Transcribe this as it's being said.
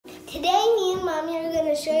Mommy are going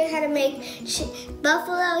to show you how to make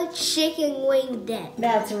buffalo chicken wing dip.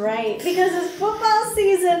 That's right, because it's football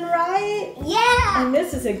season, right? Yeah. And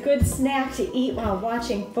this is a good snack to eat while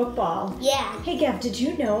watching football. Yeah. Hey, Gav, did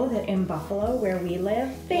you know that in Buffalo, where we live,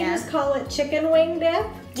 they just call it chicken wing dip?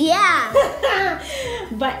 Yeah.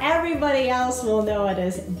 But everybody else will know it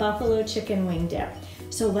as buffalo chicken wing dip.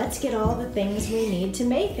 So let's get all the things we need to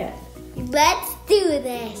make it. Let's do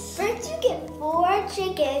this. First you get 4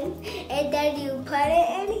 chicken, and then you put it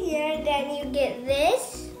in here, then you get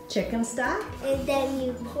this. Chicken stock. And then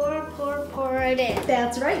you pour it in.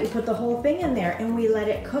 That's right, you put the whole thing in there and we let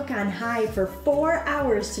it cook on high for 4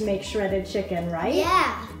 hours to make shredded chicken, right?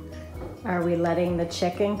 Yeah. Are we letting the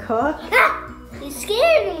chicken cook? You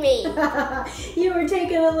scared me. You were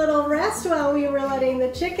taking a little rest while we were letting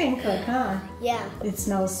the chicken cook, huh? Yeah. It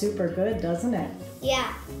smells super good, doesn't it?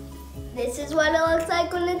 Yeah. This is what it looks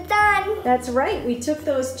like when it's done. That's right. We took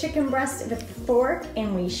those chicken breasts with a fork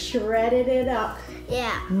and we shredded it up.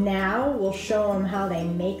 Yeah. Now we'll show them how they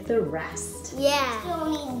make the rest. Yeah.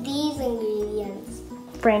 We'll need these ingredients.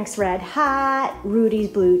 Frank's Red Hot,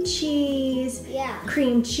 Rooties blue cheese,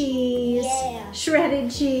 cream cheese,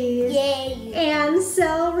 shredded cheese, and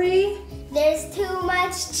celery. There's too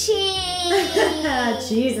much cheese.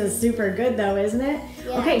 Cheese is super good though, isn't it?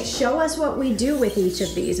 Yeah. Okay, show us what we do with each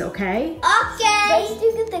of these, okay? Okay. First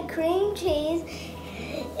you get the cream cheese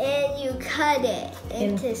and you cut it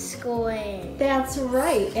into squares. That's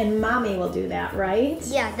right, and Mommy will do that, right?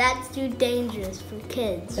 Yeah, that's too dangerous for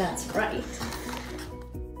kids. That's right.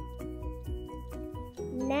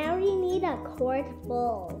 Now we need a quart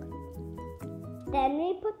bowl. Then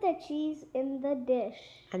we put the cheese in the dish.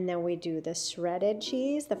 And then we do the shredded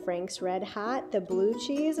cheese, the Frank's Red Hot, the blue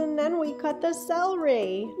cheese, and then we cut the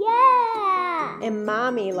celery. Yeah! And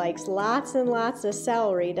Mommy likes lots and lots of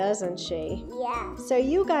celery, doesn't she? Yeah. So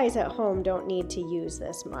you guys at home don't need to use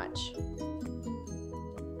this much.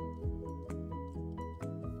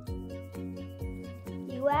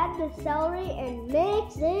 You add the celery and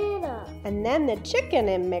mix it up. And then the chicken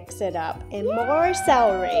and mix it up. And more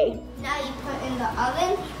celery. Now you put in the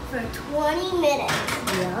oven for 20 minutes.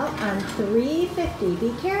 Yeah, on 350.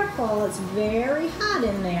 Be careful, it's very hot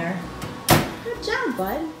in there. Good job,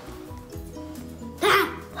 bud.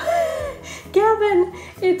 Gavin,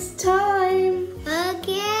 it's time.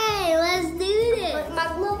 Okay, let's do this. Put my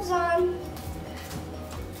gloves on.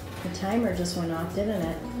 The timer just went off, didn't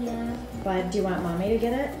it? Yeah. Bud, do you want Mommy to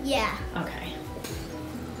get it? Yeah. Okay.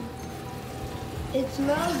 It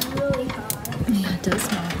smells really hot. Yeah, it does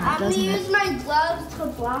smell hot, doesn't it? I'm gonna use my gloves to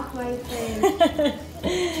block my face.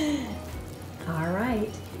 All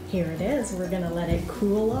right, here it is. We're gonna let it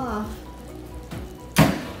cool off.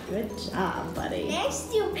 Good job, buddy.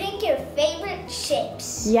 Next, you pick your favorite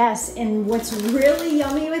shapes. Yes, and what's really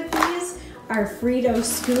yummy with these are Frito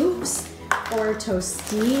scoops or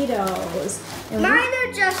Tostitos. And mine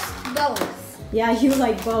are just both. Yeah, you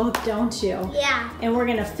like both, don't you? Yeah. And we're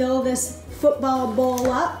gonna fill this football bowl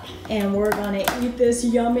up and we're gonna eat this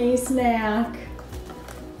yummy snack.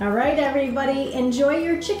 All right, everybody, enjoy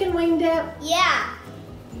your chicken wing dip. Yeah.